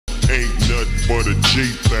ain't nothing but a G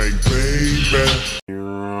thing,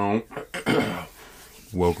 baby.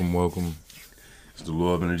 Welcome. It's the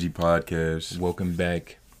Law of Energy Podcast. Welcome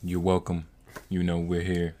back. You're welcome. You know we're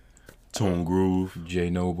here. Tone Groove. J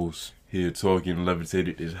Nobles. Here talking,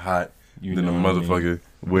 levitated is hot. You than a know what I mean? motherfucker.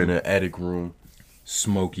 We're in an attic room.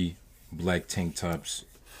 Smoky. Black tank tops.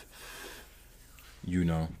 You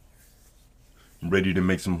know. Ready to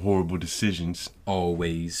make some horrible decisions.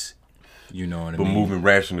 Always. You know what I But mean? moving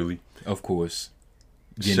rationally. Of course.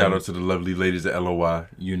 Shout out to the lovely ladies at LOI.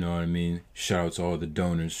 You know what I mean? Shout out to all the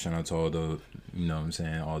donors. Shout out to all the, you know what I'm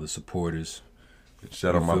saying, all the supporters.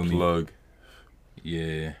 Shout out my plug.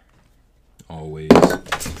 Yeah. Always.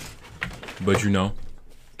 But you know,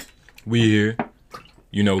 we here.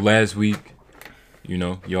 You know, last week, you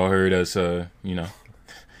know, y'all heard us, you know,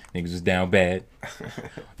 niggas was down bad.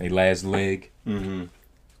 They last leg. Mm-hmm.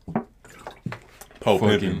 Pope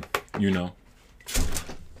pimping. You know.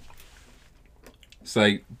 It's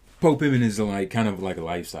like, Pope pimping is like kind of like a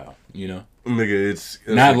lifestyle, you know? Nigga, it's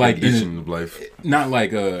not like condition of life. Not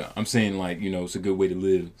like, I'm saying like, you know, it's a good way to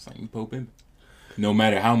live. It's like, you Pope pimping. No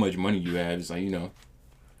matter how much money you have, it's like, you know.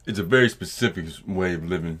 It's a very specific way of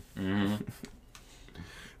living. Mm-hmm.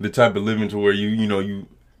 The type of living to where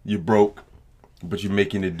you're broke, but you're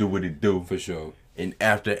making it do what it do. For sure. And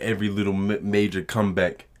after every little major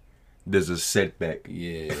comeback, there's a setback.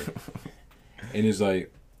 Yeah. And it's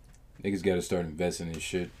like, niggas gotta start investing in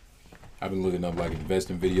shit. I've been looking up like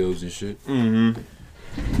investing videos and shit.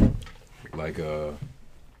 Mm-hmm. Like,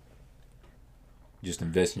 just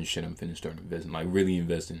investing in shit. I'm finna start investing. Like, really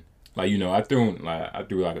investing. Like, you know, I threw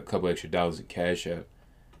like a couple extra dollars in Cash App.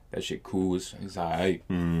 That shit cool. It's alright.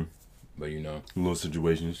 Mm-hmm. But, you know. Little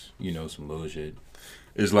situations. You know, some little shit.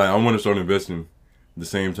 It's like, I want to start investing. At the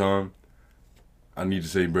same time, I need to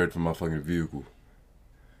save bread for my fucking vehicle.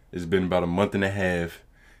 It's been about a month and a half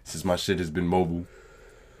since my shit has been mobile.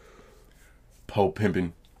 Pope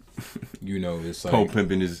pimping. You know, it's like... Pope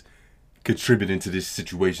pimping is contributing to this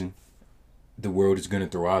situation. The world is gonna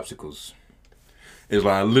throw obstacles. It's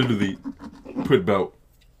like I literally put about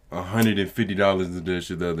 $150 into that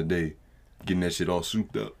shit the other day. Getting that shit all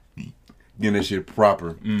souped up. Getting that shit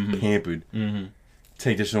proper. Mm-hmm. Pampered. Mm-hmm.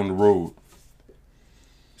 Take that shit on the road.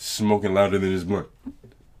 Smoking louder than his blunt.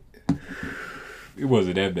 It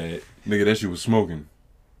wasn't that bad. Nigga, that shit was smoking.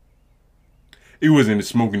 It wasn't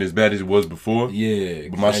smoking as bad as it was before. Yeah.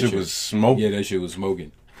 But my shit was smoking. Yeah, that shit was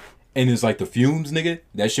smoking. And it's like the fumes, nigga,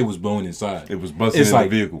 that shit was blowing inside. It was busting in like,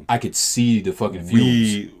 the vehicle. I could see the fucking fumes.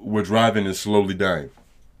 We were driving and slowly dying.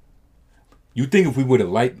 You think if we would have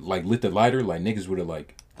lit the lighter, like niggas would have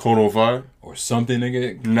like... Caught on fire? Or something,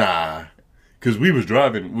 nigga? Nah. Because we was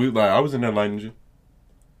driving. I was in that light and shit.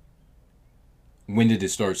 When did it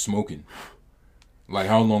start smoking? Like,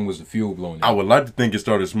 how long was the fuel blowing out? I would like to think it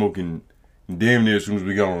started smoking damn near as soon as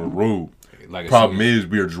we got on the road. Like Problem is,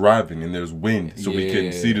 we were driving and there's wind, so we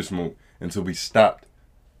couldn't see the smoke until we stopped.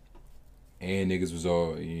 And niggas was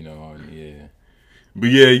all, you know, yeah. But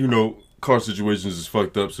yeah, you know, car situations is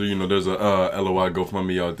fucked up, so, you know, there's a LOI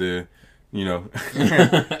GoFundMe out there, you know.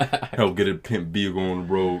 Help get a pimp vehicle on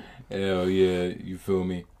the road. Hell yeah, you feel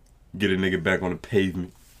me? Get a nigga back on the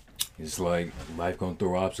pavement. It's like, life gonna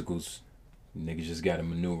throw obstacles. Niggas just gotta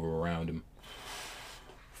maneuver around them.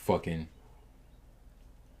 Fucking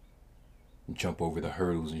jump over the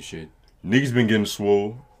hurdles and shit. Niggas been getting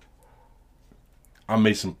swole. I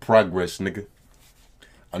made some progress, nigga.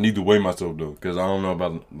 I need to weigh myself, though, because I don't know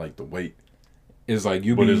about, like, the weight. It's like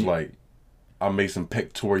it's like, I made some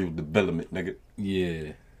pectoral development, nigga.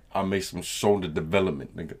 Yeah. I made some shoulder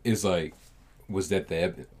development, nigga. It's like, was that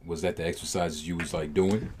the exercises you was like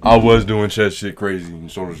doing? I was doing chest shit crazy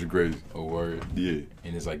and shoulder shit crazy. Oh, word. Yeah.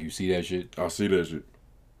 And it's like, you see that shit? I see that shit.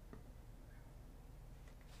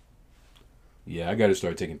 Yeah, I gotta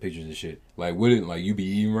start taking pictures and shit. Like, like, you be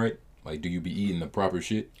eating right? Like, do you be eating the proper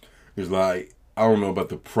shit? It's like, I don't know about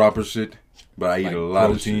the proper shit, but I eat a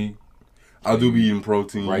lot of shit. I do be eating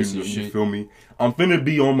protein. Rice and you shit. Feel me? I'm finna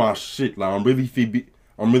be on my shit. Like, I'm really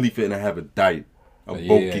finna have a diet. A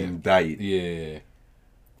bulking diet. Yeah.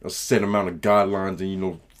 A set amount of guidelines and, you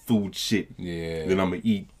know, food shit. Yeah. Then I'm gonna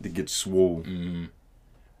eat to get swole. Mm-hmm.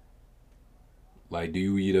 Like, do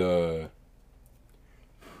you eat,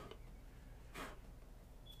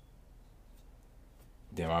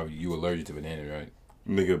 Damn, you allergic to bananas, right?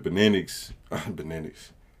 Nigga, bananas.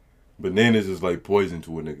 Bananas is like poison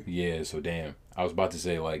to a nigga. Yeah, so damn. I was about to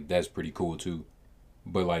say, like, that's pretty cool, too.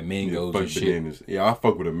 But, like, mangoes and bananas. Shit. Yeah, I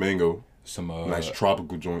fuck with a mango. Some, nice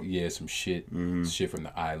tropical joint. Yeah, some shit. Mm-hmm. Shit from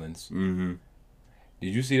the islands. Mm-hmm.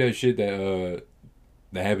 Did you see that shit that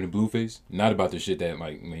happened to Blueface? Not about the shit that,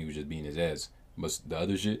 like, when he was just beating his ass. But the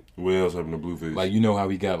other shit. What else happened to Blueface? Like, you know how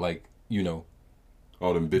he got, like, you know,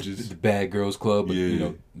 all them bitches? The Bad Girls Club, but, you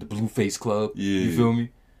know, the Blueface Club. Yeah. You feel me?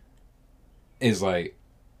 It's like,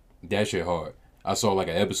 that shit hard. I saw, like,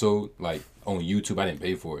 an episode, like, on YouTube. I didn't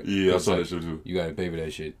pay for it. Yeah, I saw like, that shit too. You gotta pay for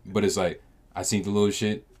that shit. But it's like, I seen the little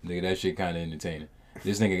shit. Nigga, that shit kind of entertaining.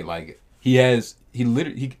 This nigga, like, it's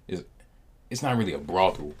not really a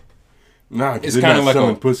brothel. Nah, because It's they're kind of not like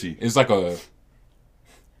selling a pussy. It's like a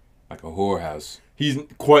whorehouse. He's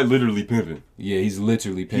quite literally pimping. Yeah, he's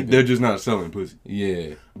literally pimping. They're just not selling pussy.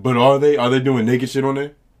 Yeah. But are they? Are they doing naked shit on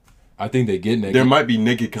there? I think they get naked. There might be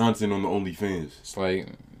naked content on the OnlyFans. It's like,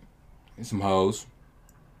 some hoes.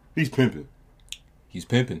 He's pimping. He's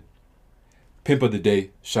pimping. Pimp of the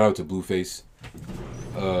day. Shout out to Blueface.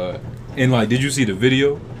 And like, did you see the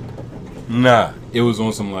video? Nah. It was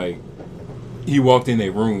on some like, he walked in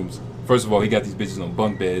their rooms. First of all, he got these bitches on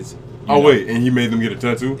bunk beds. Oh wait, and he made them get a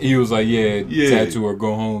tattoo? He was like, yeah, tattoo or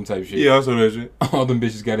go home type shit. Yeah, I saw that shit. All them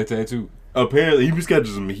bitches got a tattoo. Apparently, he was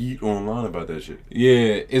catching some heat online about that shit.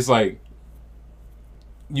 Yeah, it's like,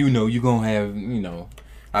 you know, you gonna have, you know.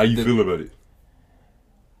 How you feel about it?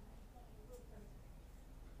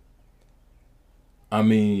 I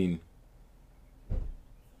mean,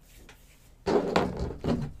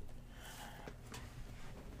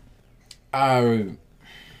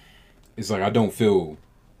 it's like I don't feel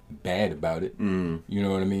bad about it. Mm. You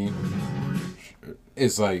know what I mean?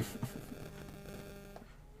 It's like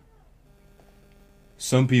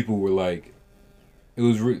some people were like, it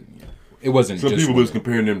wasn't. Some just people women. was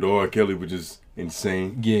comparing them to R. Kelly, which is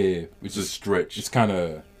insane. Yeah, which It's a stretch. It's kind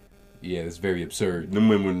of, yeah, it's very absurd. Them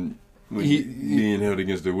women being held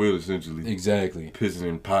against their will, essentially. Exactly. Pissing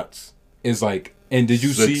in pots. It's like, and did you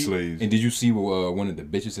Sex see? slaves. And did you see what one of the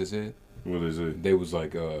bitches had said? What is it? They was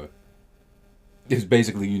like, it's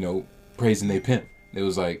basically, you know, praising they pimp. It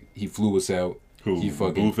was like, he flew us out. Who? He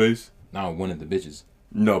fucking Blueface? Nah, one of the bitches.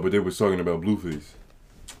 No, but they was talking about Blueface.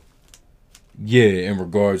 Yeah, in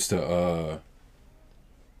regards to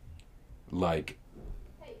like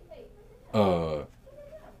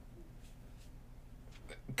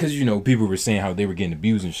because you know people were saying how they were getting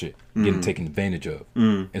abused and shit, getting taken advantage of,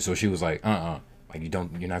 and so she was like, like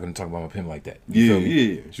you're not gonna talk about my pimp like that. You feel me?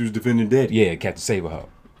 Yeah. She was defending Daddy. Yeah, Captain Save a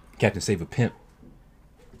Pimp,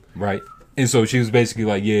 right? And so she was basically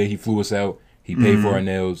like, yeah, he flew us out, he paid for our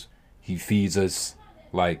nails, he feeds us,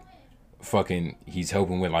 like, fucking, he's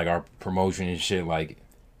helping with like our promotion and shit, like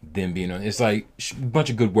them being on. It's like a bunch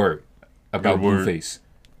of good word about Blueface.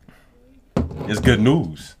 It's good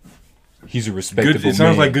news. He's a respectable man. It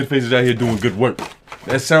sounds like Goodface is out here doing good work.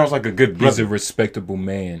 That sounds like a good brother. He's a respectable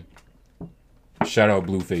man. Shout out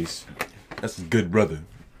Blueface. That's a good brother.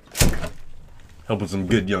 Helping some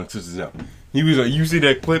good young sisters out. He was like, you see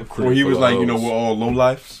that clip where he was like, you know, we're all low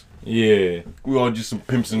lifes. Yeah. We're all just some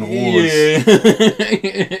pimps and whores. Yeah.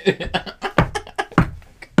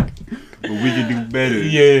 But we can do better.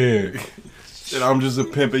 Yeah. And I'm just a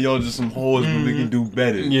pimp and y'all just some whores, but we can do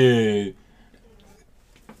better. Yeah.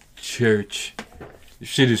 Church.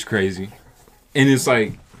 Shit is crazy. And it's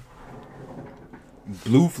like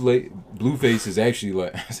Blueface is actually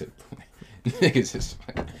like I said niggas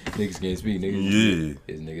can't speak, niggas. Yeah.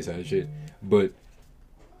 His niggas have shit. But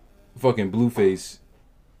fucking Blueface.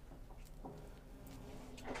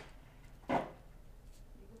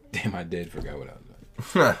 Damn, I dead forgot what I was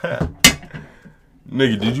doing.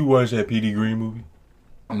 Nigga, did you watch that P.D. Green movie?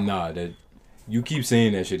 Nah, that you keep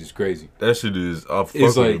saying that shit is crazy. That shit is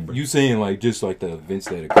It's like you saying like just like the events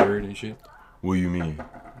that occurred and shit. What do you mean?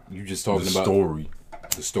 You just talking The about story.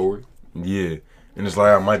 the story. Yeah. And it's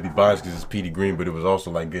like I might be biased because it's P.D. Green, but it was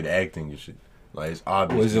also like good acting and shit. Like it's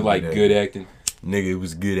obvious. Was it like good acting? Nigga, it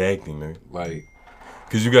was good acting, man. Like,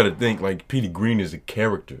 Cause you gotta think like P.D. Green is a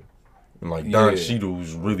character. And like Don Yeah. Cheadle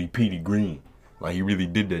was really P.D. Green. Like he really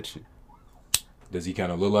did that shit. does he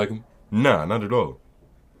kind of look like him? Nah, not at all.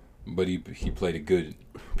 But he played a good.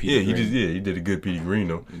 He did a good P.D. Green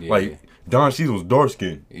though. Yeah. Like Don Cheadle's dark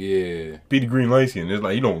skin. Yeah. P.D. Green light skin. It's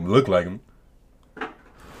like he don't look like him.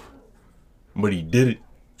 But he did it.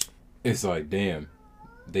 It's like, damn,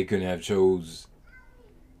 they couldn't have chose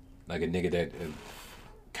like a nigga that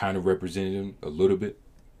kind of represented him a little bit.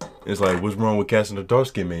 It's like, what's wrong with casting a dark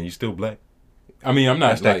skin man? He's still black. I mean, I'm not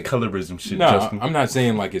That's like that colorism shit, nah, Justin. I'm not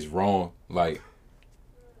saying like it's wrong. Like,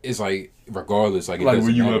 it's like regardless, like it Like, were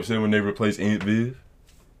doesn't you matter. upset when they replaced Aunt Viv?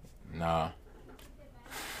 Nah.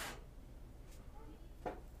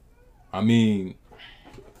 I mean,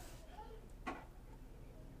 I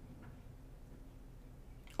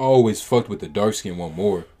always fucked with the dark skin one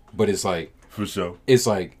more, but it's like For sure.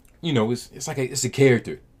 you know, it's like it's a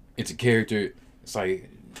character. It's a character. It's like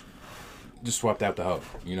just swapped out the hoe.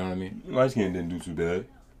 You know what I mean? Light skin didn't do too bad.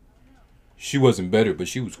 She wasn't better, but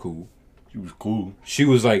she was cool. She was cool. She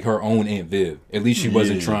was like her own Aunt Viv. At least she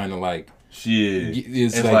wasn't trying to like. Shit.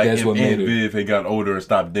 It's like that's if what made Aunt her. Viv had got older and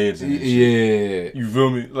stopped dancing. And shit. Yeah. You feel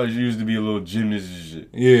me? Like she used to be a little gymnast and shit.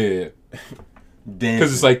 Yeah. Dancing.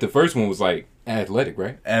 Because it's like the first one was like athletic,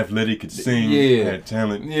 right? Athletic, could sing, Yeah. had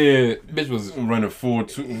talent. Yeah. Bitch was Running 4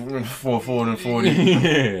 and 40.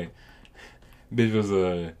 yeah. Bitch was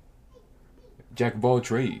a jack of all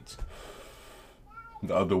trades.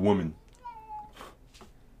 The other woman.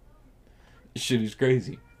 Shit is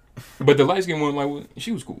crazy. But the light skinned one, like,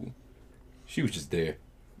 she was cool. She was just there.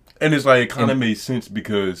 And it's like, it kind of made sense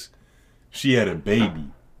because she had a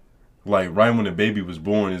baby. Like, right when the baby was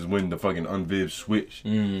born is when the fucking Unviv switched.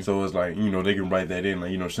 So it's like, you know, they can write that in.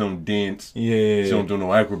 Like, you know, she don't dance. Yeah. She don't do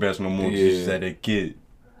no acrobats no more. Yeah. She just had that kid.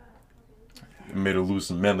 It made her lose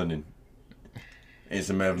some melanin. And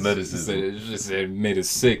some athleticism. It just said made her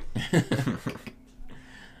sick.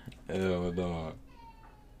 Hell, dog.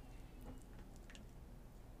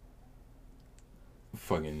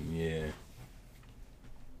 Fucking, yeah.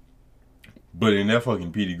 But in that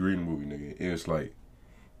fucking Petey Green movie, nigga, it was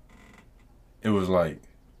like,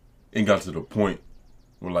 it got to the point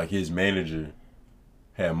where like his manager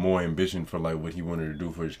had more ambition for like what he wanted to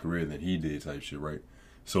do for his career than he did type shit, right?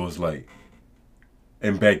 So it's like,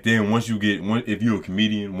 and back then, if you're a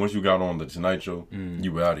comedian, once you got on the Tonight Show,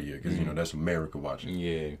 you were out of here because you know that's America watching.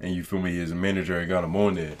 Yeah. And you feel me? His manager had got him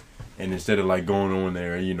on there, and instead of like going on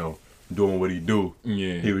there, and, you know, doing what he do,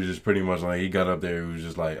 he was just pretty much like, he got up there. He was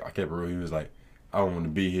just like, I kept it real. He was like, I don't want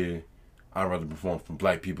to be here. I'd rather perform for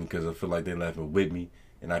black people because I feel like they're laughing with me,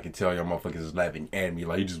 and I can tell y'all motherfuckers is laughing at me.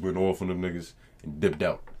 Like he just went off on them niggas and dipped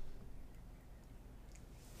out.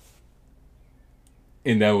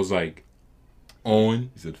 And that was like on.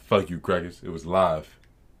 He said, "Fuck you, crackers." It was live.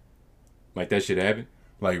 Like that shit happened.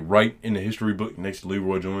 Like right in the history book next to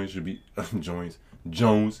Leroy Jones should be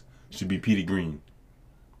Jones should be Petey Green.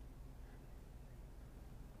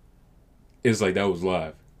 It's like that was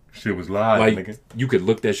live. Shit was live, Like nigga. you could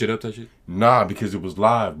look that shit up, that shit. Nah, because it was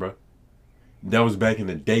live, bro. That was back in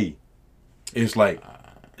the day. It's like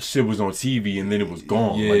shit was on TV and then it was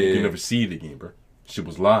gone. Yeah. Like you can never see it again, bro. Shit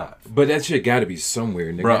was live. But that shit got to be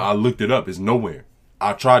somewhere, nigga. Bro, I looked it up. It's nowhere.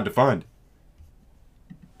 I tried to find it.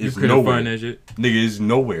 It's couldn't nowhere. find that shit? Nigga, it's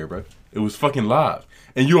nowhere, bro. It was fucking live.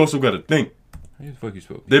 And you also got to think. How the fuck you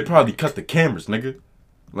supposed to? They probably cut the cameras, nigga.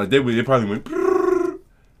 Like they probably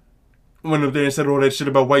went up there and said all that shit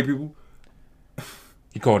about white people.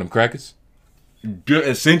 He called them crackers?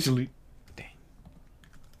 Essentially. Dang.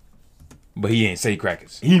 But he ain't say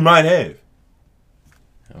crackers. He might have.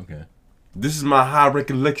 Okay. This is my high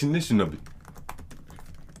recollection of it.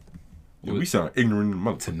 Yeah, we sound ignorant in the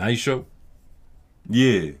mother. Tonight Show?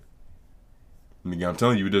 Yeah. Nigga, I'm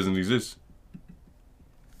telling you, it doesn't exist.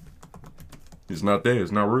 It's not there.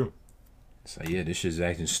 It's not real. So yeah, this shit's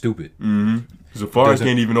acting stupid. Safari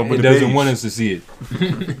can't even open the It doesn't page. want us to see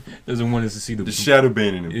it. Doesn't want us to see The shadow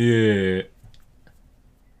banning him. Yeah.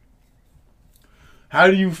 How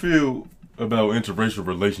do you feel about interracial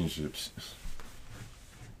relationships?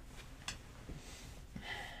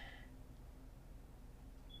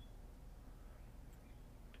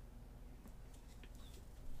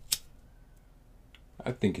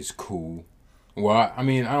 I think it's cool. Well, I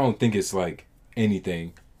mean, I don't think it's like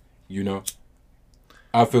anything, you know?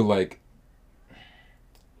 I feel like,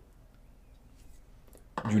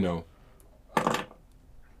 you know,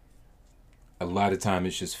 a lot of time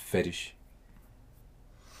it's just fetish.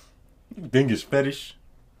 You think it's fetish?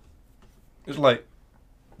 It's like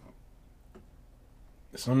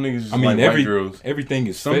some niggas just like white girls. Everything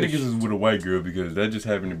is Some fetish. niggas is with a white girl because that just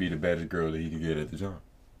happened to be the baddest girl that he could get at the time.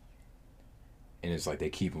 And it's like they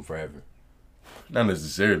keep them forever. Not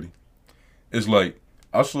necessarily. It's like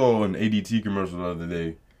I saw an ADT commercial the other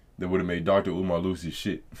day that would have made Dr. Umar lose his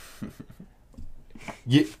shit.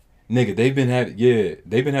 Yeah, nigga, they've been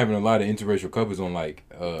having a lot of interracial couples on like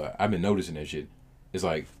I've been noticing that shit. It's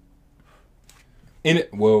like in it.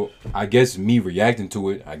 Well, I guess me reacting to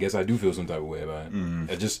it, I guess I do feel some type of way about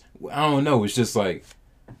it. I don't know. It's just like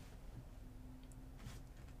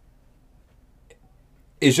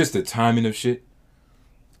it's just the timing of shit.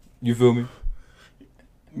 You feel me?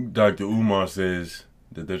 Dr. Umar says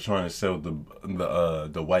that they're trying to sell the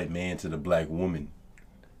white man to the black woman.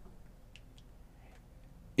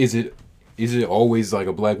 Is it always like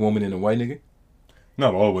a black woman and a white nigga?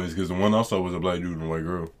 Not always, because the one I saw was a black dude and a white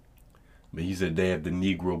girl. But he said they have the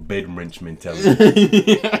Negro bed wrench mentality.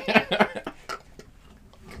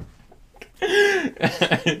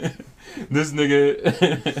 This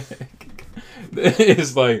nigga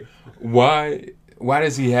is like, Why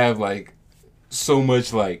does he have like so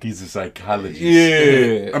much like? He's a psychologist.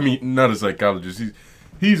 Yeah. I mean, not a psychologist.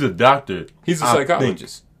 He's a doctor. He's a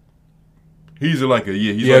psychologist. He's like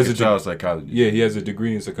a child psychologist. Yeah, he has a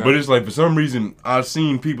degree in psychology. But it's like for some reason I've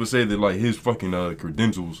seen people say that like his fucking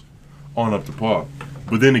credentials aren't up to par.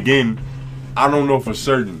 But then again, I don't know for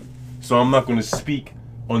certain, so I'm not gonna speak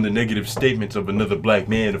on the negative statements of another black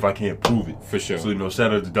man if I can't prove it. For sure. So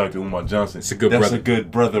shout out to Dr. Umar Johnson. It's a good brother. That's a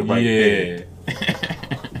good brother right there.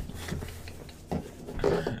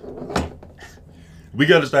 We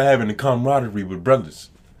gotta start having a camaraderie with brothers.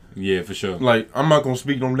 Yeah, for sure. Like, I'm not gonna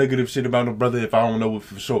speak no negative shit about no brother if I don't know it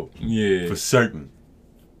for sure. Yeah. For certain.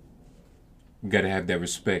 You gotta have that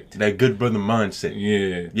respect. That good brother mindset.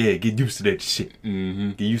 Yeah. Yeah, get used to that shit.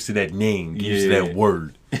 Mm-hmm. Get used to that name. Get used to that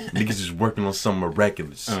word. Niggas is working on something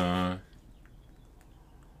miraculous. Yeah,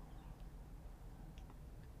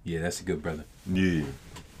 that's a good brother. Yeah.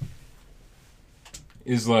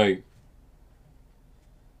 It's like,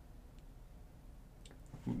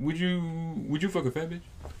 would you fuck a fat bitch?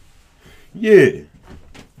 Yeah.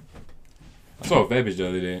 I saw a fat bitch the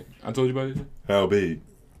other day. I told you about it. How big?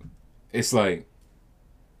 It's like,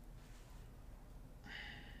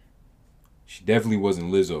 she definitely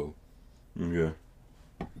wasn't Lizzo. Yeah.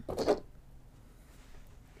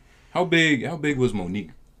 How big was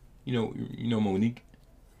Monique? You know Monique?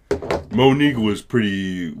 Monique was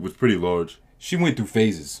pretty large. She went through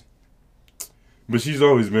phases. But she's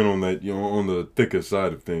always been on that, on the thicker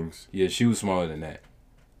side of things. Yeah, she was smaller than that.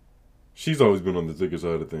 She's always been on the thicker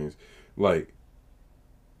side of things. Like,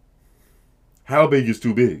 how big is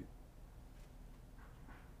too big?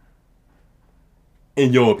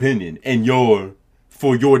 In your opinion,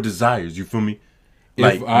 for your desires, you feel me?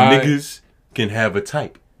 Like, niggas can have a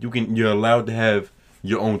type. You're allowed to have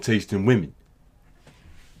your own taste in women.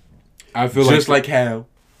 I feel just like how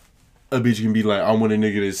a bitch can be like, I want a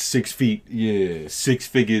nigga that's 6 feet, 6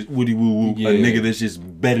 figures, woody woo woo, a nigga that's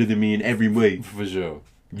just better than me in every way. For sure.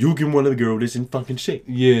 You can want a girl that's in fucking shape.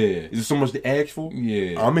 Yeah. Is there so much to ask for?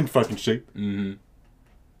 Yeah. I'm in fucking shape. Mm-hmm.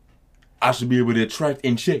 I should be able to attract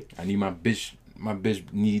in shape. I need my bitch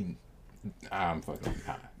need. I'm fucking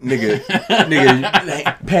high. Nigga,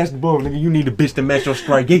 like, pass the ball, nigga. You need a bitch to match your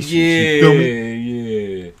strigations. Yeah, you feel me?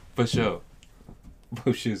 Yeah. For sure.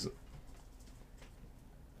 Bushes.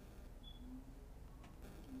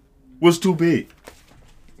 What's too big?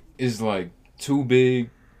 It's like too big.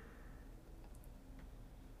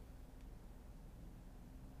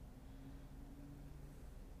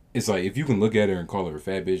 It's like if you can look at her and call her a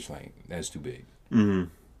fat bitch, like that's too big. Mm-hmm.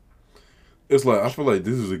 It's like I feel like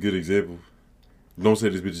this is a good example. Don't say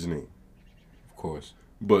this bitch's name. Of course.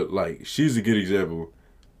 But like she's a good example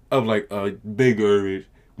of like a bigger bitch,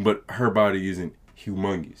 but her body isn't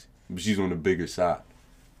humongous. But she's on the bigger side.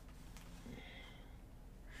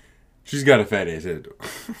 She's got a fat ass head though.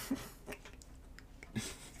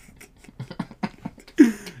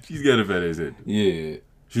 She's got a fat ass head. Yeah.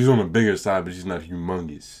 She's on the bigger side, but she's not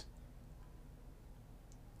humongous.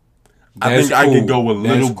 That's I think cool. I could go a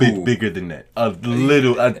little bit bigger than that. A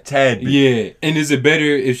tad bit. Yeah. And is it better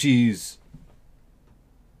if she's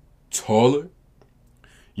taller?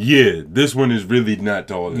 Yeah, this one is really not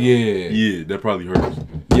taller. Yeah. Yeah, that probably hurts.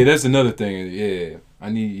 Yeah, that's another thing. Yeah. I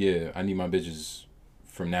need my bitches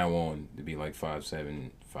from now on to be like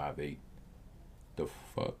 5'7", 5'8". The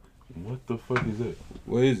fuck? What the fuck is that?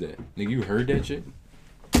 What is that? Nigga, you heard that shit?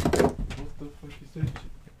 What the fuck is that shit?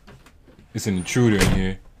 It's an intruder in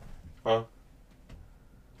here. Huh?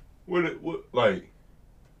 What, like...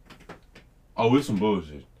 Oh, it's some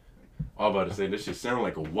bullshit. I was about to say, this shit sounded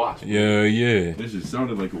like a wasp. Yeah, yeah. This shit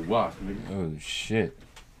sounded like a wasp, nigga. Oh, shit.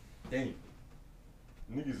 Damn.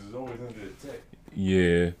 Niggas is always under attack.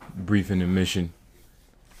 Yeah, brief intermission.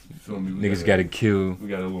 You feel me? Niggas gotta kill. We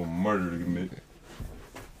got a little murder to commit.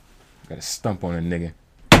 Gotta stump on a nigga.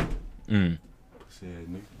 Pussy ass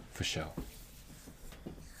nigga. For sure.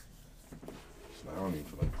 It's like, I don't even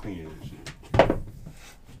feel like cleaning this shit.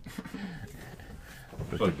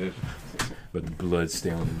 Fuck that shit. But the blood stay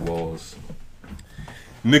on the walls.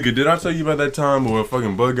 Nigga, did I tell you about that time where a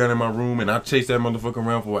fucking bug got in my room and I chased that motherfucker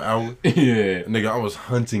around for an hour? Yeah. Nigga, I was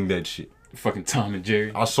hunting that shit. Fucking Tom and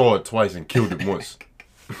Jerry. I saw it twice and killed it once.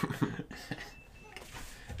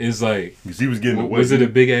 It's like... Because he was getting away. Was it a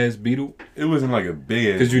big ass beetle? It wasn't like a big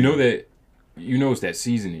ass. Because you know it's that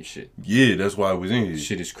season and shit. Yeah, that's why I was in here.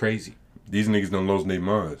 Shit is crazy. These niggas done lost their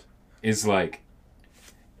minds. It's like...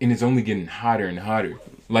 And it's only getting hotter and hotter.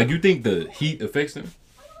 Like, you think the heat affects them?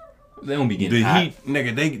 They don't be getting hot. The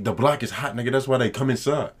heat, nigga, the block is hot, nigga. That's why they come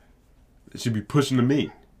inside. They should be pushing the meat.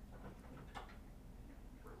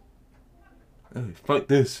 Hey, fuck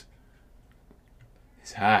this.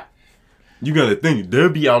 It's hot. You gotta think, they'll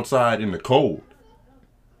be outside in the cold.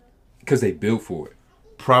 Because they built for it.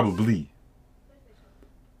 Probably.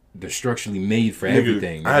 They're structurally made for Nigga,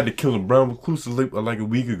 everything. I had to kill a brown recluse like a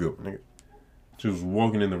week ago, nigga. She was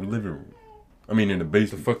walking in the living room. I mean, in the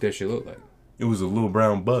basement. The fuck that shit look like? It was a little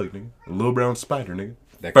brown bug, nigga. A little brown spider, nigga.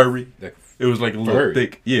 That furry. That it was like a little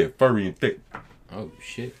thick. Yeah, furry and thick. Oh,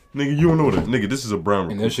 shit. Nigga, you don't know that. Nigga, this is a brown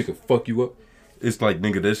recluse. And that shit could fuck you up? It's like,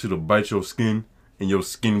 nigga, that shit'll bite your skin and your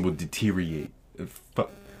skin will deteriorate.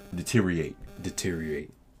 Deteriorate.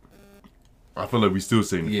 Deteriorate. I feel like we still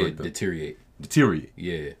saying yeah, fucked up. Deteriorate. Deteriorate.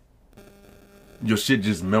 Yeah. Your shit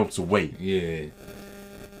just melts away. Yeah.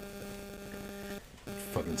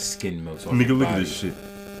 Fucking skin melts off. Nigga, your look body. at this shit.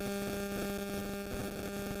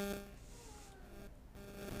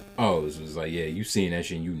 Oh, it was like, yeah, you seeing that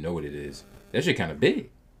shit and you know what it is. That shit kind of big.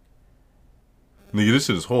 Nigga, this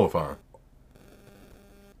shit is horrifying.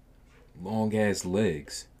 Long ass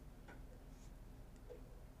legs.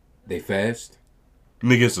 They fast?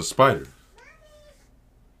 Nigga, it's a spider.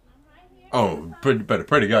 Oh, pray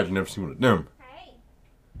to God you never seen one of them.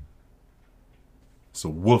 It's a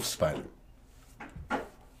wolf spider.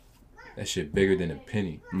 That shit bigger than a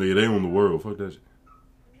penny. Nigga, they own the world. Fuck that shit.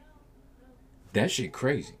 That shit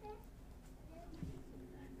crazy.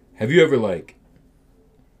 Have you ever, like,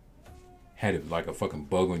 had like a fucking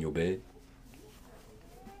bug on your bed?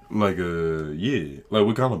 Like, yeah. Like,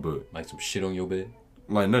 what kind of bug? Like some shit on your bed?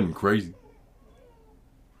 Like, nothing crazy.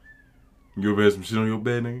 You ever had some shit on your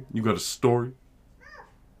bed, nigga? You got a story?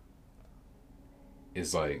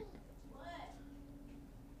 It's like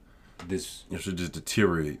this. Your shit just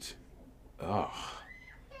deteriorates. Oh.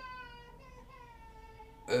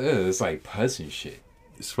 It's like pus and shit.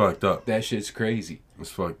 It's fucked up. That shit's crazy. It's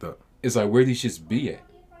fucked up. It's like, where these shits be at?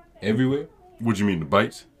 Everywhere? What you mean, the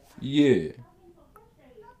bites? Yeah.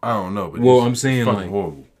 I don't know, but well, it's I'm saying fucking like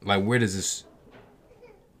horrible. Like, where does this?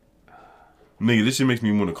 Nigga, this shit makes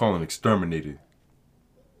me want to call an exterminator.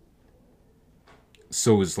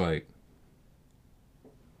 So it's like,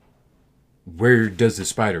 where does the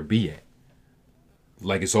spider be at?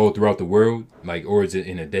 Like, it's all throughout the world? Like, or is it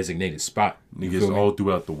in a designated spot? Nigga, it's all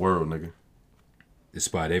throughout the world, nigga. It's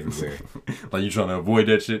spot everywhere. Like, you trying to avoid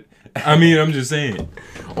that shit? I mean, I'm just saying.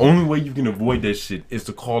 Only way you can avoid that shit is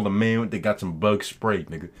to call the man that got some bug spray,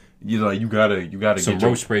 nigga. You like, you gotta some get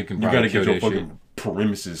your spray can you gotta kill get your that fucking shit.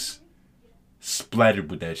 premises splattered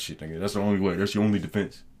with that shit, nigga. That's the only way. That's your only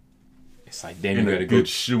defense. It's like, damn, And you a gotta good go.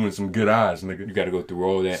 shoe and some good eyes, nigga. You gotta go through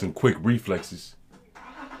all that. Some quick reflexes.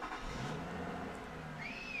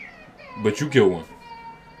 But you killed one.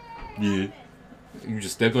 Yeah. You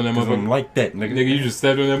just stepped on that Cause I'm motherfucker. like that, nigga. Nigga, you just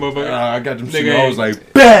stepped on that motherfucker. I got them shit. Nigga, I was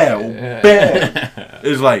like, bam, bam.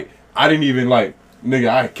 It's like I didn't even like, nigga.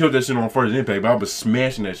 I killed that shit on first impact, but I was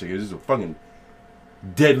smashing that shit. This is a fucking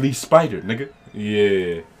deadly spider, nigga.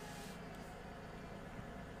 Yeah.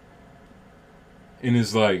 And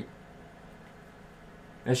it's like,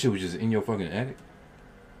 that shit was just in your fucking attic.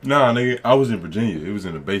 Nah, nigga. I was in Virginia. It was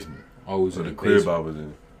in the basement. Oh, it was in the the crib basement. I was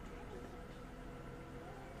in.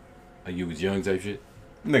 Like, you was young type shit.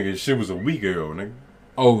 Nigga, shit was a week ago, nigga.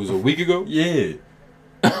 Oh, it was a week ago. Yeah.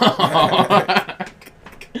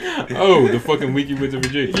 Oh, the fucking week you went to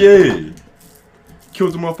Virginia. Yeah.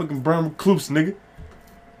 Killed the motherfucking brown recluse, nigga.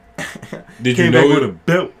 Did Came you know back it? with a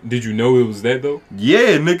belt. Did you know it was that though?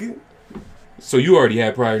 Yeah, nigga. So you already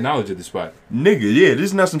had prior knowledge of the spot. Nigga, yeah. This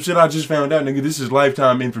is not some shit I just found out, nigga. This is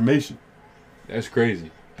lifetime information. That's crazy.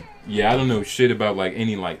 Yeah, I don't know shit about like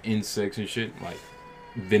any like insects and shit, like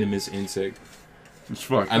venomous insect. It's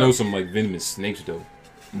fucked I know up. some like venomous snakes though.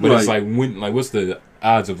 But it's like when like what's the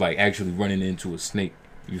odds of like actually running into a snake?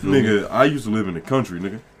 You feel Nigga, me? I used to live in the country,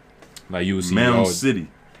 nigga. Like you would see Mound all City.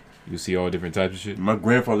 you see all different types of shit. My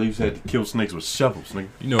grandfather used to have to kill snakes with shovels, nigga.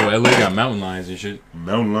 You know, LA got mountain lions and shit.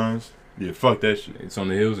 Mountain lions? Yeah, fuck that shit. It's on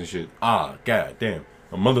the hills and shit. Ah, god damn.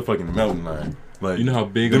 A motherfucking mountain lion. Like, You know how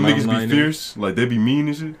big a them mountain niggas lion be fierce? Like, they be mean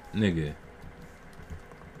and shit? is? Nigga.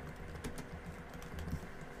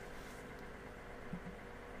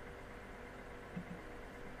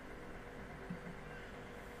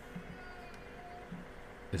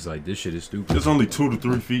 It's like, this shit is stupid. It's only 2 to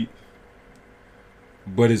 3 feet.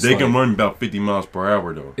 But it's They like, can run about 50 miles per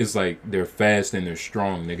hour, though. it's like they're fast and they're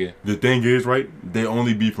strong, nigga. The thing is, right? They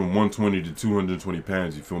only be from 120 to 220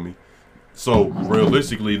 pounds, you feel me? So,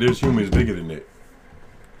 realistically, this human is bigger than that.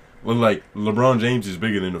 Well, like, LeBron James is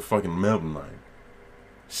bigger than the fucking mountain lion.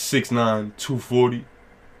 6'9", 240.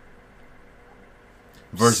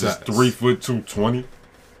 Versus Size. 3 foot 220.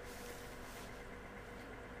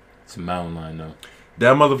 It's a mountain lion though.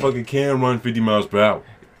 That motherfucker can run 50 miles per hour.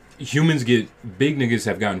 humans get big niggas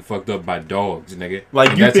have gotten fucked up by dogs, nigga.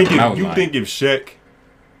 Like you think if Shaq.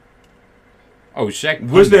 Oh, Shaq.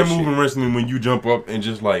 What's that move in wrestling when you jump up and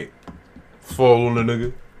just like fall on a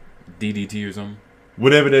nigga? DDT or something.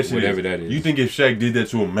 Whatever that shit Whatever that is. You think if Shaq did that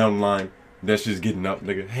to a mountain lion, that's just getting up,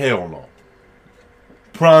 nigga? Hell no.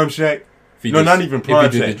 Prime Shaq. No, not even prime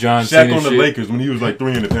Shaq. Shaq on the Lakers when he was like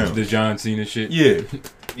 300 pounds. The John Cena shit. Yeah.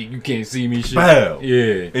 You can't see me shit. Bow.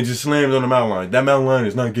 Yeah. And just slams on the mountain lion. That mountain lion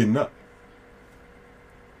is not getting up.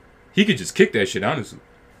 He could just kick that shit, honestly.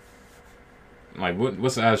 Like, what's the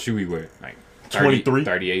size shoe he wear? Like 23?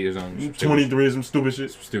 38 or something. 23 is some stupid shit.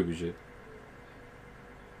 Some stupid shit.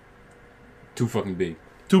 Too fucking big.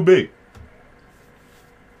 Too big.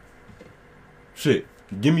 Shit.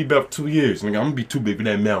 Give me about 2 years, nigga. I'm gonna be too big for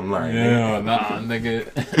that mountain lion. Yeah, nah,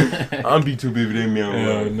 nigga. I'm gonna be too big for that mountain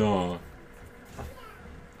lion. Hell no.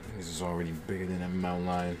 This is already bigger than that mountain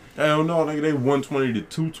lion. Hell no, nigga. They 120 to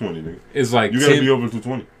 220, nigga. It's like you gotta be over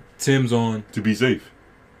 220. Tim's on. To be safe.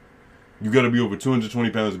 You gotta be over 220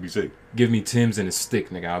 pounds to be safe. Give me Tim's and a stick,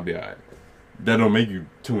 nigga. I'll be alright. That don't make you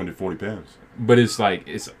 240 pounds. But it's like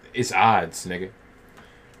it's odds, nigga.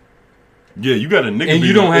 Yeah, you got a nigga. And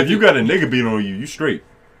you don't have if you got a nigga beating on you, you straight.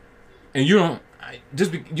 And you don't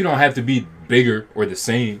you don't have to be bigger or the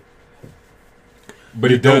same.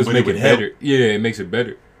 But it does make it better. Yeah, it makes it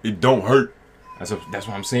better. It don't hurt. That's what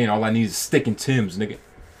I'm saying. All I need is stick and Tim's, nigga.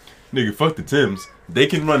 Nigga, fuck the Timbs. They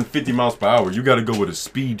can run 50 miles per hour. You gotta go with a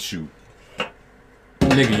speed shoe.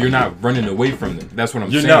 Nigga, you're not running away from them. That's what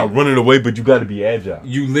I'm saying. You're not running away, but you gotta be agile.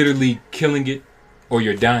 You literally killing it or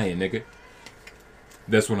you're dying, nigga.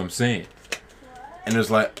 That's what I'm saying. And it's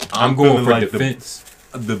like, I'm going for defense.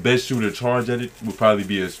 The best shoe to charge at it would probably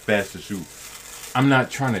be a faster shoe. I'm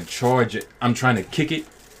not trying to charge it. I'm trying to kick it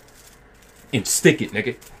and stick it,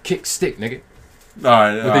 nigga. Kick, stick, nigga.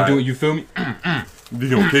 Alright, what they doing, you feel me? You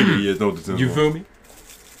don't kick it, yeah, no defense. You feel me?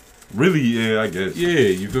 Really, yeah, I guess. Yeah,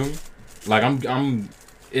 you feel me? Like, I'm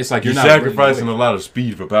it's like you're not sacrificing a lot of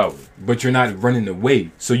speed for power. But you're not running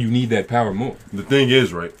away, so you need that power more. The thing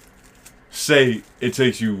is, right, say it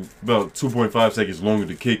takes you about 2.5 seconds longer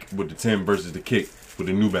to kick with the Timbs versus the kick with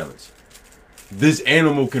the New Balance. This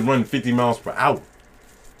animal can run 50 miles per hour.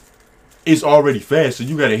 It's already fast, so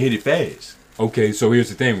you gotta hit it fast. Okay, so here's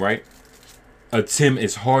the thing, right? A Tim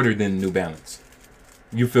is harder than New Balance.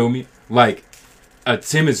 You feel me? Like, a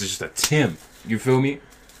Tim is just a Tim. You feel me?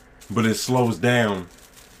 But it slows down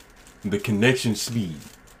the connection speed.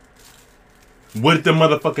 What if the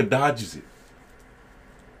motherfucker dodges it?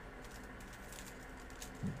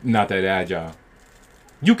 Not that agile.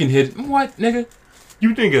 You can hit it. What, nigga?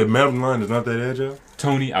 You think a mountain lion is not that agile?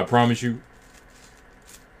 Tony, I promise you,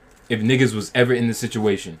 if niggas was ever in the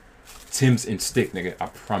situation, Tim's and stick, nigga, I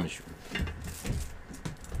promise you.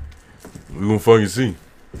 We gonna fucking see.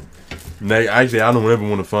 Now, actually, I don't ever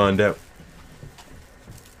want to find out.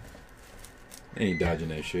 They ain't dodging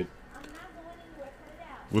that shit.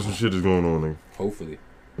 What some shit is going on, nigga? Hopefully.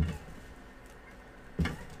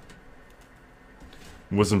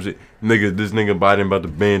 What some shit? Nigga, this nigga Biden about to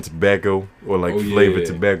ban tobacco or like flavored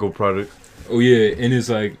tobacco products. Oh yeah, and it's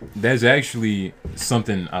like that's actually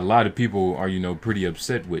something a lot of people are, pretty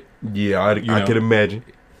upset with. Yeah, I can imagine.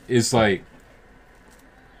 It's like,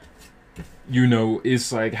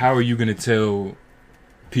 it's like, how are you gonna tell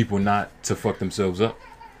people not to fuck themselves up?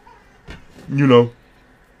 We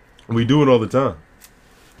do it all the time.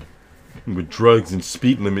 With drugs and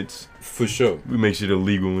speed limits. For sure. We make shit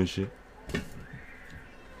illegal and shit.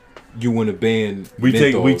 You want to ban we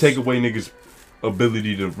take away niggas'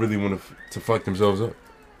 ability to really want to fuck themselves up.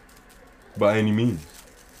 By any means.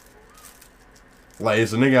 Like,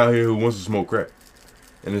 it's a nigga out here who wants to smoke crack.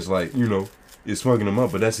 And it's like, it's fucking him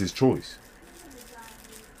up, but that's his choice.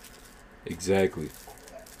 Exactly.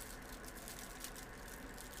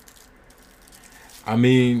 I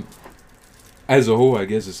mean, as a whole, I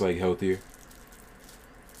guess it's like healthier.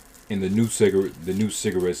 And the new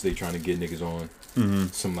cigarettes they trying to get niggas on. Mm-hmm.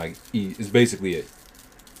 Some like it's basically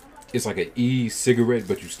it's like an e-cigarette,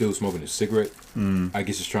 but you still smoking a cigarette. Mm. I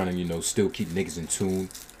guess it's trying to still keep niggas in tune.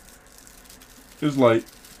 It's like,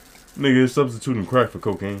 nigga, it's substituting crack for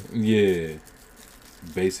cocaine. Yeah,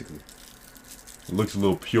 basically. It looks a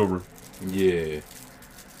little purer. Yeah.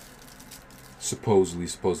 Supposedly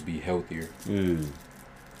supposed to be healthier. Yeah.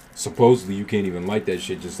 Supposedly you can't even light that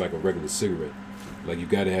shit just like a regular cigarette. Like, you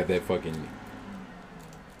gotta have that fucking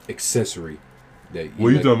accessory. What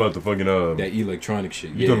you talking about, the fucking that electronic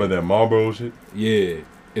shit? You talking about that Marlboro shit? Yeah,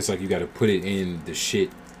 it's like you gotta put it in the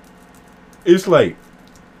shit. It's like,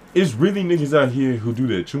 it's really niggas out here who do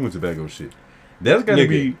that chewing tobacco shit. That's gotta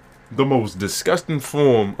be the most disgusting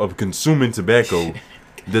form of consuming tobacco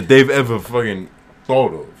that they've ever fucking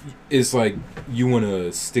thought of. It's like you want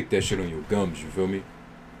to stick that shit on your gums, you feel me?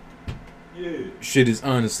 Yeah. Shit is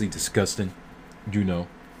honestly disgusting, you know.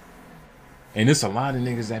 And it's a lot of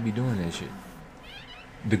niggas that be doing that shit.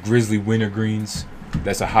 The grizzly wintergreens,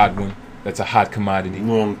 that's a hot one. That's a hot commodity.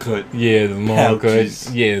 Long cut. Yeah, the long pouches.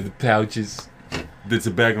 cut. Yeah, the pouches. The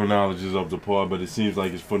tobacco knowledge is up to par, but it seems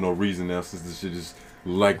like it's for no reason now since this shit is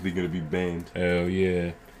likely going to be banned. Hell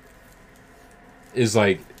yeah. It's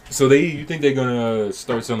like, so you think they're going to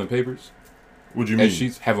start selling papers? What do you mean?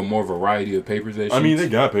 Sheets? Have a more variety of papers as sheets? I mean, they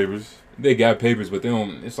got papers. They got papers, but they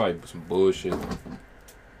don't, it's like some bullshit.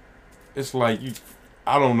 It's like,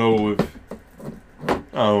 I don't know.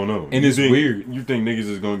 And it's weird. You think niggas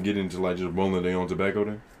is going to get into like just rolling their own tobacco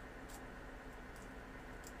then?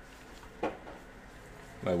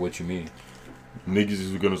 Like, what you mean? Niggas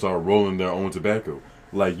is gonna start rolling their own tobacco.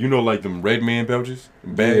 Like, you know, like them Red Man pouches?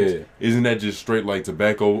 Bags? Yeah. Isn't that just straight like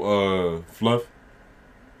tobacco fluff?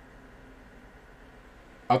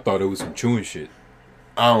 I thought it was some chewing shit.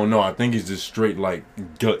 I don't know. I think it's just straight like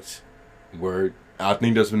guts. Word. I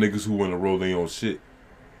think that's for niggas who want to roll their own shit.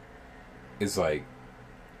 It's like,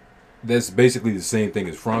 that's basically the same thing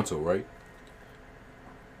as Fronto, right?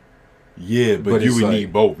 Yeah, but you it's would like,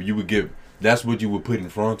 need both. You would give, that's what you would put in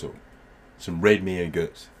Fronto. Some Red Man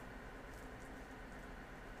guts.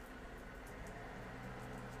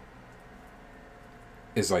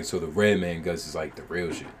 It's like, so the Red Man guts is like the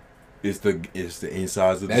real shit. It's the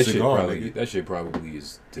insides of the cigar, nigga. That shit probably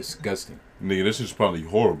is disgusting. Nigga, this is probably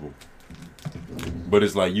horrible. But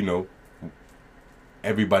it's like, you know,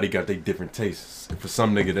 everybody got their different tastes. For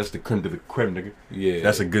some nigga, that's the creme de la creme, nigga. Yeah.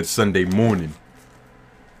 That's a good Sunday morning.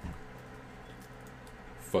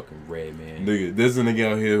 Fucking Red Man. Nigga, there's a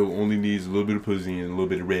nigga out here who only needs a little bit of pussy and a little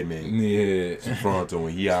bit of Red Man. Yeah. Some Fronto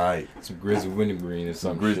and he alright. Some grizzly wintergreen or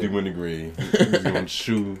something. Grizzly wintergreen. He's gonna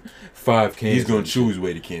chew 5 cans. He's gonna chew his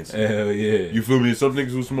way to cancer. Hell yeah. You feel me? Some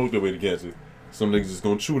niggas will smoke their way to cancer. Some niggas is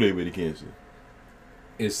gonna chew their way to cancer.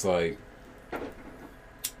 It's like,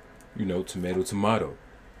 you know, tomato.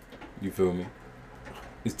 You feel me?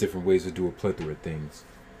 It's different ways to do a plethora of things.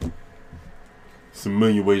 It's a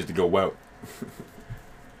million ways to go out.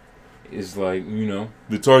 It's like, you know.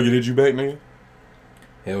 The Target hit you back, nigga?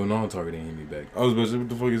 Hell no, Target ain't hit me back. I was about to say, what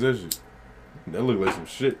the fuck is that shit? That look like some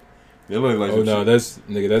shit. That look like some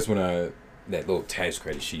shit. That's when that little tax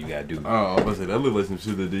credit shit you gotta do. Oh, I was about to say, that look like some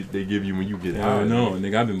shit that they give you when you get high. No,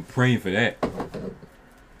 nigga, I've been praying for that.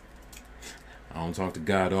 I don't talk to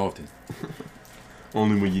God often.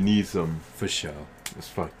 Only when you need something. For sure. It's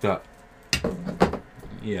fucked up.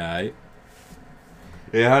 Yeah, alright.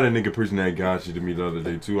 Yeah, I had a nigga preaching that God shit to me the other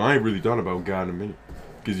day, too. I ain't really thought about God in a minute.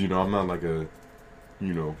 Because, you know, I'm not like a,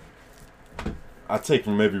 you know, I take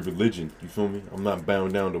from every religion, you feel me? I'm not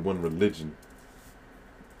bound down to one religion.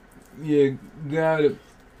 Yeah, God.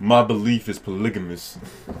 My belief is polygamous.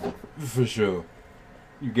 For sure.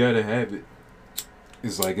 You gotta have it.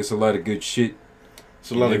 It's like, it's a lot of good shit.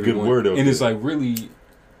 It's a lot of good word out there. And it's like, really,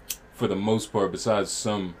 for the most part, besides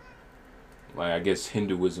some, like, I guess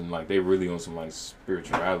Hinduism, like, they really on some, like,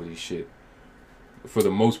 spirituality shit. For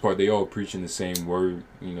the most part, they all preaching the same word,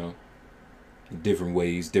 you know. Different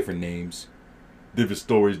ways, different names. Different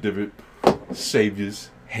stories, different saviors.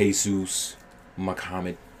 Jesus,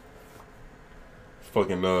 Muhammad.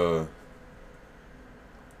 Fucking, yeah,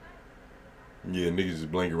 niggas is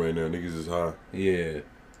blanking right now. Niggas is high. Yeah.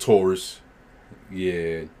 Taurus.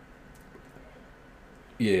 Yeah.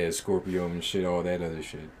 Yeah, Scorpio and shit, all that other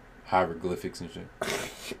shit. Hieroglyphics and shit.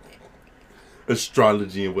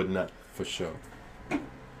 Astrology and whatnot. For sure.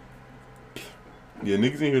 Yeah,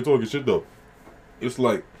 niggas ain't here talking shit though. It's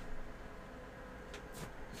like,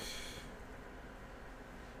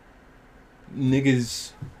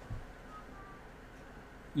 niggas,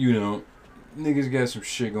 you know, niggas got some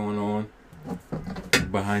shit going on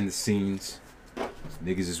behind the scenes.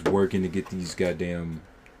 Niggas is working to get these goddamn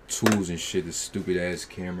tools and shit, this stupid ass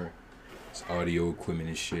camera, this audio equipment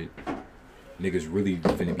and shit. Niggas really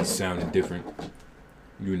finna be sounding different,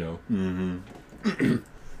 you know. Mm-hmm.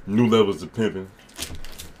 New levels of pimping.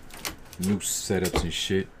 New setups and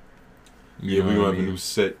shit. Yeah, we gonna have a new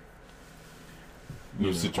set.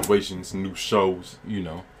 New situations, new shows. You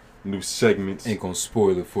know. New segments. Ain't gonna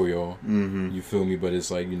spoil it for y'all. Mm-hmm. You feel me? But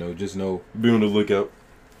it's like, you know, just know. Be on the lookout.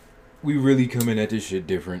 We really coming at this shit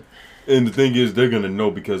different. And the thing is, they're gonna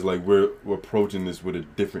know because like we're approaching this with a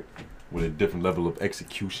different level of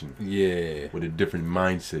execution. Yeah. With a different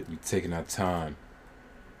mindset. We taking our time.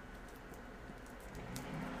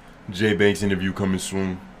 Jay Banks interview coming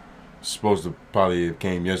soon. Supposed to probably have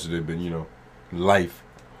came yesterday, but you know, life.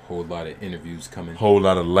 Whole lot of interviews coming. Whole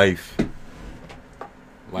lot of life.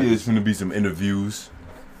 Like, yeah, it's gonna be some interviews.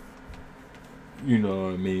 You know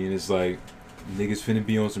what I mean? It's like niggas finna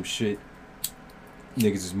be on some shit.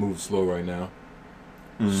 Niggas is moving slow right now.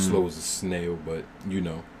 Slow as a snail, but you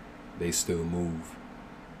know, they still move.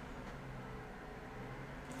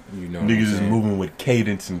 You know, niggas is moving with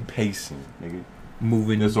cadence and pacing, nigga.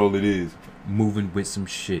 Moving. That's all it is. Moving with some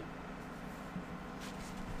shit.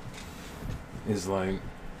 It's like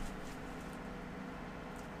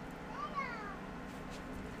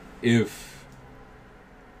if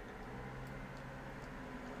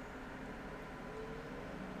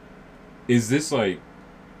is this like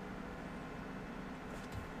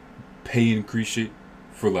pay increase shit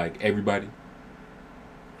for like everybody?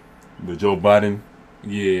 The Joe Biden.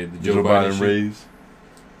 Yeah, the Joe Biden raise.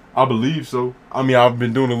 I believe so. I mean, I've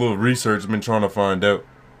been doing a little research, been trying to find out.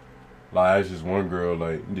 Like, that's just one girl,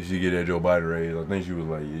 like, did she get that Joe Biden raise? I think she was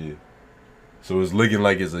like, yeah. So it's looking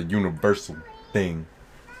like it's a universal thing.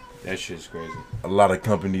 That shit's crazy. A lot of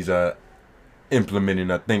companies are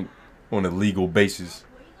implementing, I think, on a legal basis.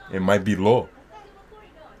 It might be law.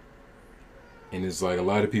 And it's like a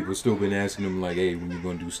lot of people still been asking them, like, hey, when you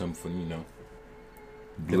gonna do something for, you know,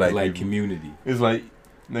 the black community? It's like,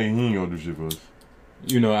 nigga, he ain't gonna do shit for us.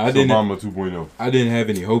 You know, Obama 2.0. I didn't have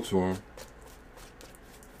any hopes for him.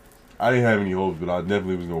 I didn't have any hopes, but I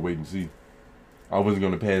definitely was gonna wait and see. I wasn't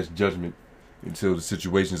gonna pass judgment until the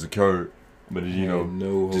situations occurred. But you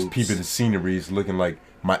know, just peeping the scenery, it's looking like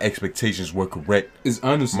my expectations were correct. It's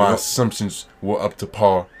honestly my assumptions were up to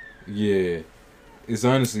par. Yeah, it's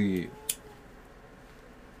honestly,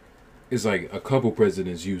 it's like a couple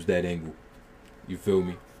presidents used that angle. You feel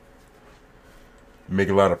me? Make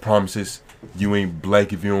a lot of promises. You ain't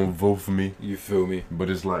black if you don't vote for me. You feel me? But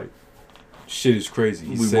it's like, shit is crazy.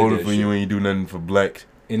 We voted for you, ain't do nothing for blacks.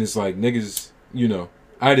 And it's like, niggas, you know,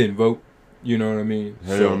 I didn't vote. You know what I mean?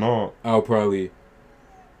 Hell no. I'll probably,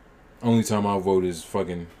 only time I'll vote is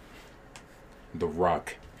fucking The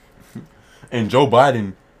Rock. And Joe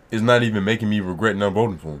Biden is not even making me regret not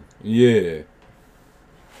voting for him. Yeah.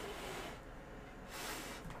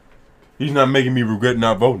 He's not making me regret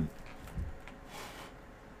not voting.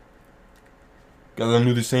 Because I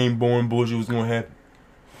knew the same boring bullshit was going to happen.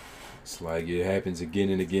 It's like it happens again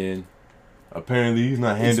and again. Apparently, he's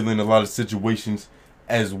not handling a lot of situations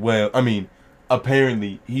as well. I mean,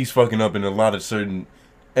 apparently, he's fucking up in a lot of certain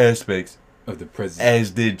aspects of the president.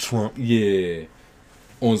 As did Trump. Yeah.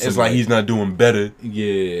 It's like he's not doing better.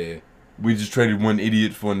 Yeah. We just traded one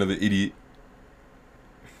idiot for another idiot.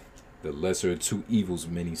 The lesser of two evils,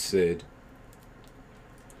 many said.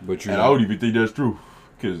 But I don't even think that's true.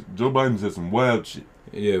 Because Joe Biden said some wild shit.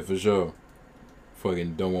 Yeah, for sure.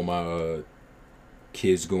 Fucking don't want my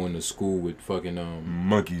kids going to school with fucking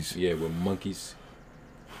monkeys. Yeah, with monkeys.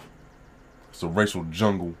 It's a racial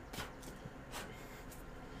jungle.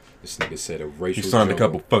 This nigga said a racial jungle. He signed a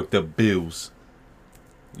couple fucked up bills.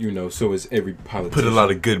 You know, so is every politician. Put a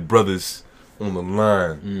lot of good brothers on the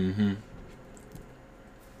line. Mm-hmm.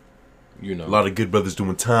 You know. A lot of good brothers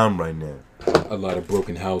doing time right now. A lot of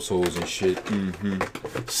broken households and shit.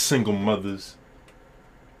 Mm-hmm. Single mothers.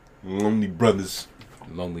 Lonely brothers.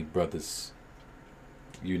 Lonely brothers.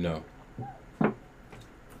 You know.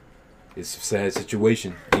 It's a sad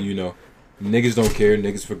situation. And you know, niggas don't care.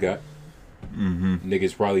 Niggas forgot. Mm-hmm.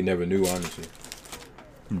 Niggas probably never knew, honestly.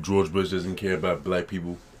 George Bush doesn't care about black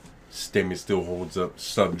people. Statement still holds up.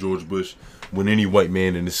 Stop George Bush. When any white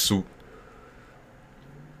man in a suit.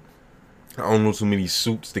 I don't know so many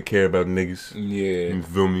suits that care about niggas. Yeah. You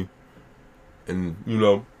feel me? And, you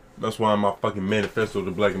know, that's why my fucking manifesto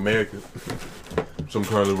to Black America. So I'm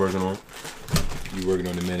currently working on. You working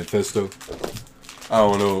on the manifesto? I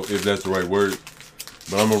don't know if that's the right word.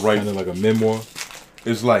 But I'm gonna write. Kind of like a memoir?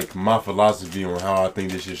 It's like my philosophy on how I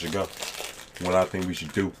think this shit should go. What I think we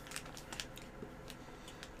should do.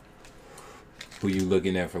 Who you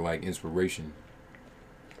looking at for like inspiration?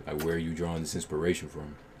 Like where are you drawing this inspiration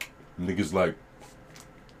from? Niggas like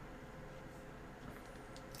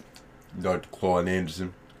Dr. Claude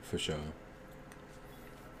Anderson. For sure.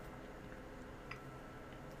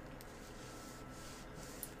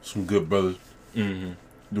 Some good brothers. Mm-hmm.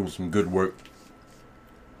 Doing some good work.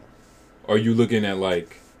 Are you looking at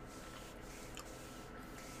like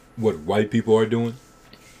what white people are doing?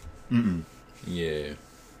 Mm-mm. Yeah.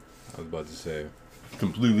 I was about to say.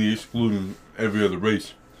 Completely excluding every other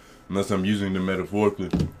race. Unless I'm using them metaphorically.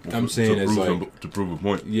 I'm saying it's like to prove a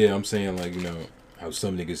point. Yeah, I'm saying like, you know, how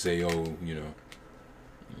some niggas say, oh, you know,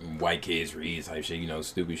 white kids read type shit, you know,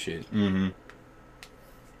 stupid shit. Mm-hmm.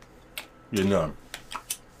 Yeah, no.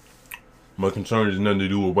 My concern is nothing to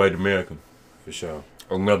do with white America. For sure.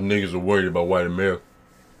 Enough niggas are worried about white America.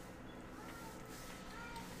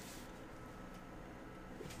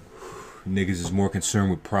 Niggas is more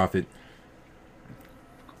concerned with profit.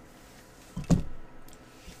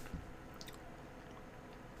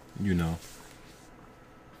 You know.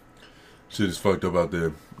 Shit is fucked up out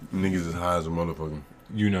there. Niggas is high as a motherfucker.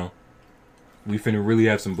 You know. We finna really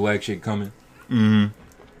have some black shit coming. Mm-hmm.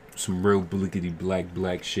 Some real blickety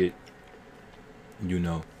black shit. You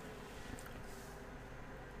know.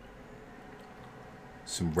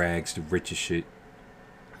 Some rags to riches shit.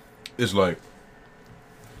 It's like,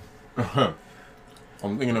 I'm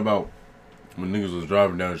thinking about when niggas was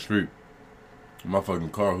driving down the street. My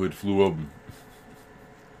fucking car hood flew open.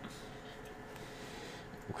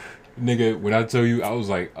 Nigga, when I tell you, I was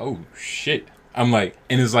like, oh shit. I'm like,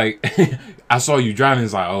 and it's like, I saw you driving.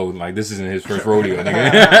 It's like, oh, like this isn't his first rodeo,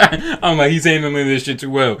 nigga. I'm like, he's handling this shit too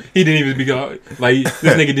well. He didn't even be like,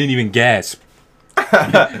 this nigga didn't even gasp.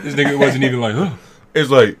 This nigga wasn't even like, huh. It's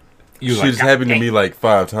like, shit's like, happened to me like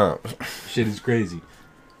 5 times. Shit is crazy.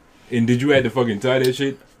 And did you have to fucking tie that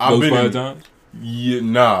shit those 5 times? Yeah,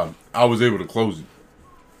 nah. I was able to close it.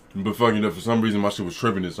 But fucking for some reason my shit was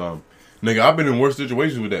tripping this time. Nigga, I've been in worse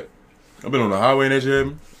situations with that. I've been on the highway and that shit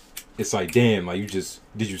happened. It's like, damn, like did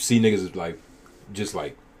you see niggas like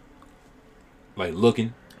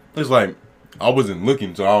looking? It's like, I wasn't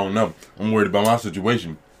looking, so I don't know. I'm worried about my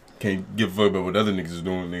situation. Can't give a fuck about what other niggas is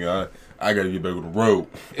doing, nigga. I gotta get back on the road.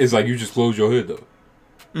 It's like you just closed your hood though.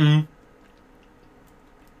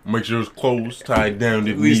 Mm-hmm. Make sure it's closed, tied down.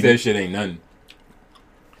 At least that shit ain't nothing.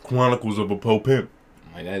 Chronicles of a Po Pimp.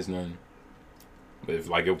 Like that's nothing. But if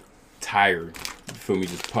like a tire, you feel me,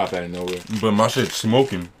 just pop out of nowhere. But my shit's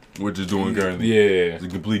smoking, which is doing currently. Yeah. It's a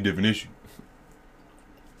complete different issue.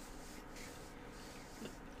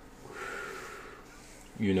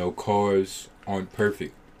 You know, cars aren't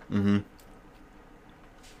perfect. Mm-hmm.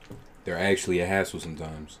 They're actually a hassle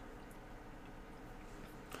sometimes.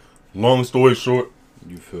 Long story short,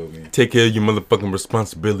 you feel me? Take care of your motherfucking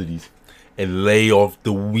responsibilities and lay off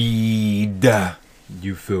the weed.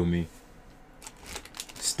 You feel me?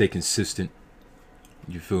 Stay consistent.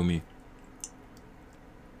 You feel me?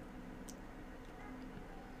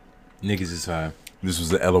 Niggas is high. This was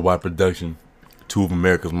the LOY production. 2 of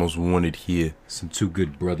America's most wanted here. Some 2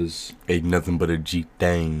 good brothers. Ain't nothing but a G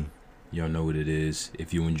thing. Y'all know what it is.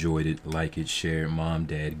 If you enjoyed it, like it, share it. Mom,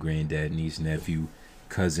 dad, granddad, niece, nephew,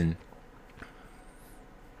 cousin.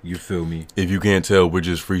 You feel me? If you can't tell, we're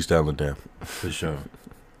just freestyling now. For sure.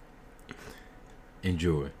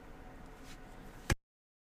 Enjoy.